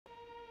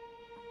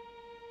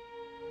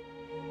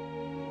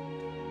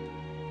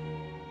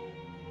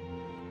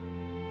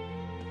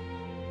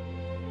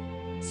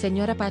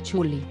Señora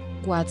Patchouli,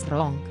 what's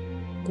wrong?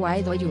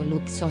 Why do you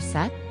look so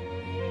sad?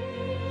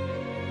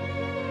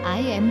 I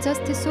am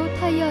just so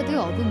tired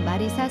of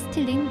Marisa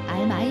stealing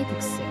all my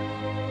books.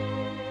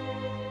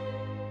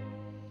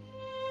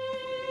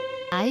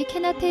 I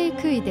cannot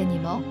take it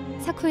anymore,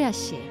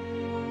 Sakuya-shi.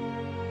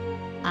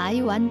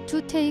 I want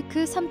to take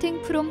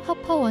something from her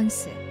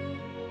once.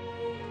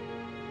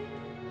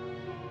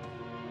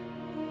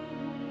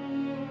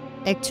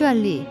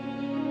 Actually,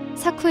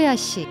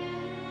 Sakuya-shi,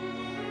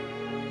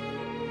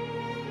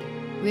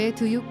 where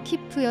do you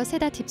keep your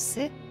sedatives?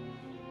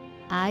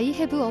 I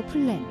have a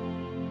plan.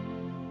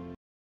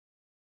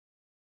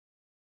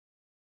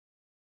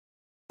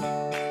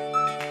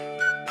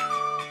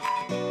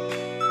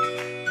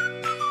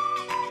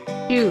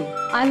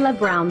 I love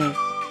brownies.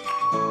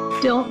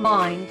 Don't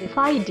mind if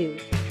I do.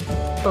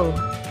 Oh,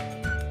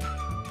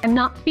 I'm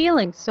not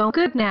feeling so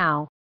good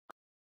now.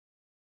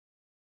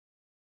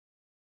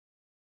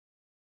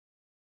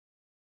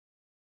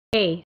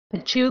 Hey,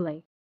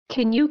 patchouli,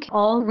 can you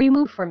all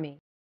remove for me?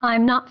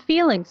 I'm not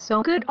feeling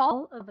so good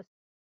all of a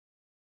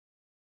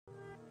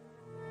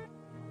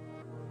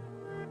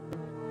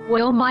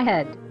Well, my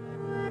head.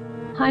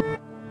 Hi.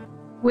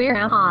 Where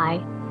am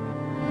I?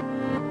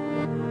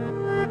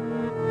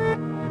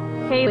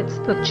 Hey, it's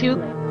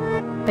patchouli.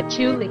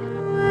 Patchouli,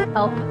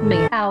 help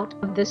me out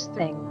of this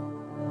thing.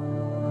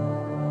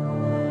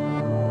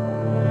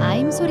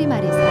 I'm sorry,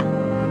 Marisa,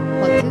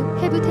 but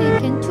have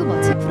taken too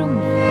much from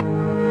me.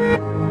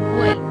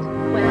 Wait,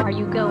 where are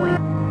you going?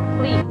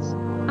 Please,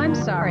 I'm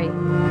sorry,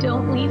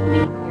 don't leave me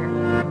here.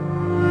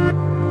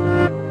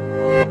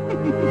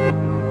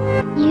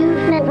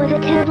 You've met with a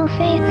terrible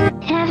fate,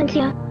 haven't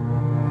you?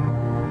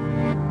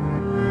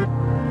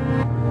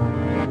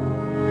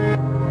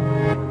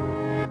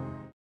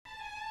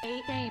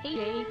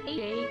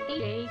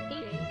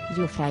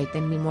 You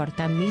frighten me more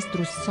than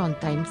mistress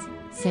sometimes,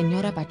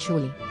 Señora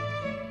Patchouli.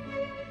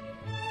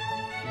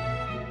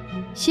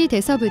 She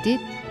deserved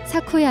it,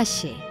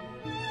 Sakuya-shi.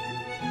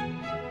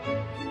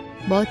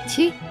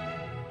 멋지?